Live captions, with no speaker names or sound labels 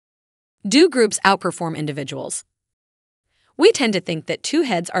Do groups outperform individuals? We tend to think that two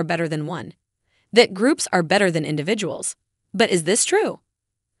heads are better than one, that groups are better than individuals. But is this true?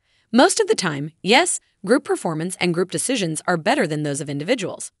 Most of the time, yes, group performance and group decisions are better than those of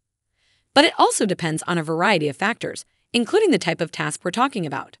individuals. But it also depends on a variety of factors, including the type of task we're talking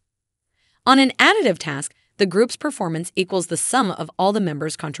about. On an additive task, the group's performance equals the sum of all the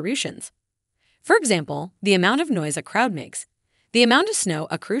members' contributions. For example, the amount of noise a crowd makes, the amount of snow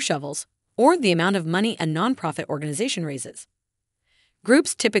a crew shovels, or the amount of money a nonprofit organization raises.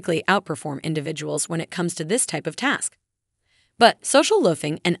 Groups typically outperform individuals when it comes to this type of task. But social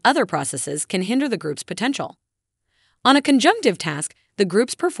loafing and other processes can hinder the group's potential. On a conjunctive task, the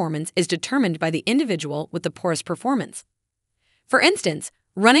group's performance is determined by the individual with the poorest performance. For instance,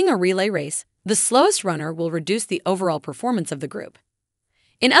 running a relay race, the slowest runner will reduce the overall performance of the group.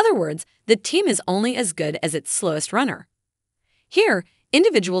 In other words, the team is only as good as its slowest runner. Here,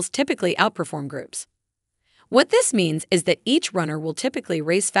 individuals typically outperform groups. What this means is that each runner will typically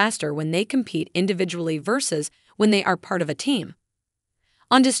race faster when they compete individually versus when they are part of a team.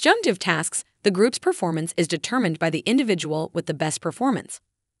 On disjunctive tasks, the group's performance is determined by the individual with the best performance.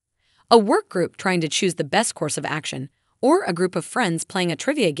 A work group trying to choose the best course of action, or a group of friends playing a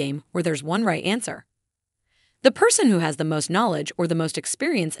trivia game where there's one right answer. The person who has the most knowledge or the most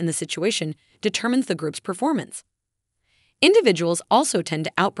experience in the situation determines the group's performance. Individuals also tend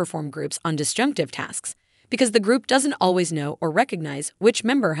to outperform groups on disjunctive tasks because the group doesn't always know or recognize which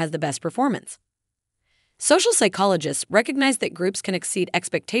member has the best performance. Social psychologists recognize that groups can exceed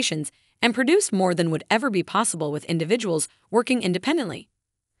expectations and produce more than would ever be possible with individuals working independently.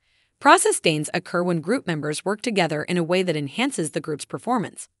 Process gains occur when group members work together in a way that enhances the group's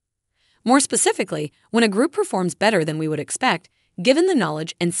performance. More specifically, when a group performs better than we would expect, given the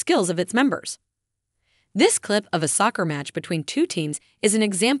knowledge and skills of its members. This clip of a soccer match between two teams is an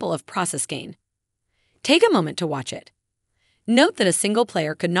example of process gain. Take a moment to watch it. Note that a single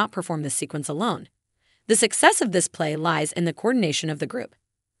player could not perform this sequence alone. The success of this play lies in the coordination of the group.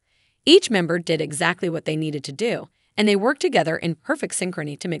 Each member did exactly what they needed to do, and they worked together in perfect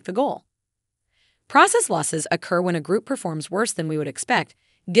synchrony to make the goal. Process losses occur when a group performs worse than we would expect,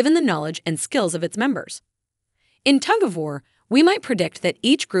 given the knowledge and skills of its members. In tug-of-war, we might predict that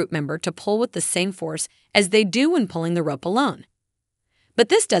each group member to pull with the same force as they do when pulling the rope alone. But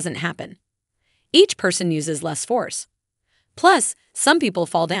this doesn't happen. Each person uses less force. Plus, some people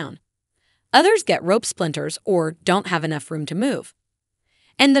fall down. Others get rope splinters or don't have enough room to move.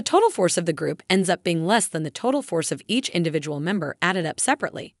 And the total force of the group ends up being less than the total force of each individual member added up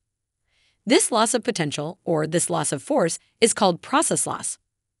separately. This loss of potential, or this loss of force, is called process loss.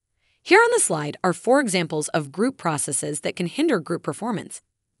 Here on the slide are 4 examples of group processes that can hinder group performance: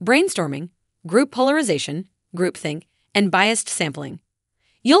 brainstorming, group polarization, groupthink, and biased sampling.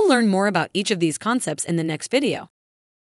 You'll learn more about each of these concepts in the next video.